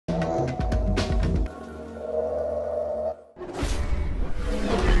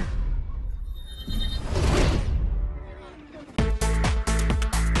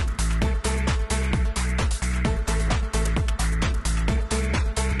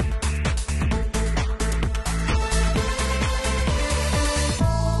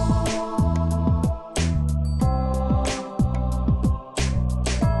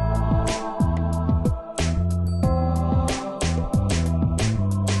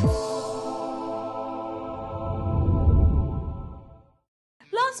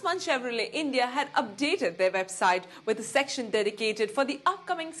Last month, Chevrolet India had updated their website with a section dedicated for the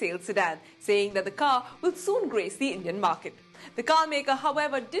upcoming sales sedan, saying that the car will soon grace the Indian market. The car maker,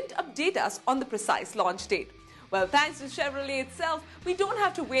 however, didn't update us on the precise launch date. Well, thanks to Chevrolet itself, we don't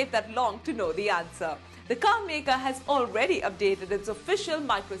have to wait that long to know the answer. The car maker has already updated its official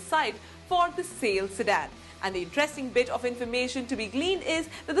microsite for the sales sedan. And the interesting bit of information to be gleaned is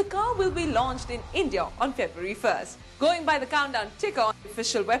that the car will be launched in India on February 1st. Going by the countdown ticker on the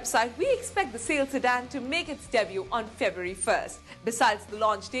official website, we expect the sales sedan to make its debut on February 1st. Besides the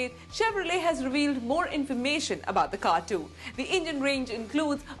launch date, Chevrolet has revealed more information about the car too. The engine range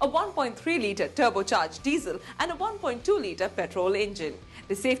includes a 1.3-litre turbocharged diesel and a 1.2-litre petrol engine.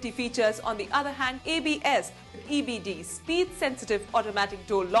 The safety features, on the other hand, ABS with EBD, speed-sensitive automatic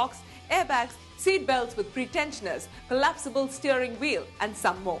door locks, airbags, seat belts with pre-tensioners, collapsible steering wheel and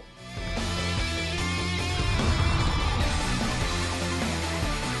some more.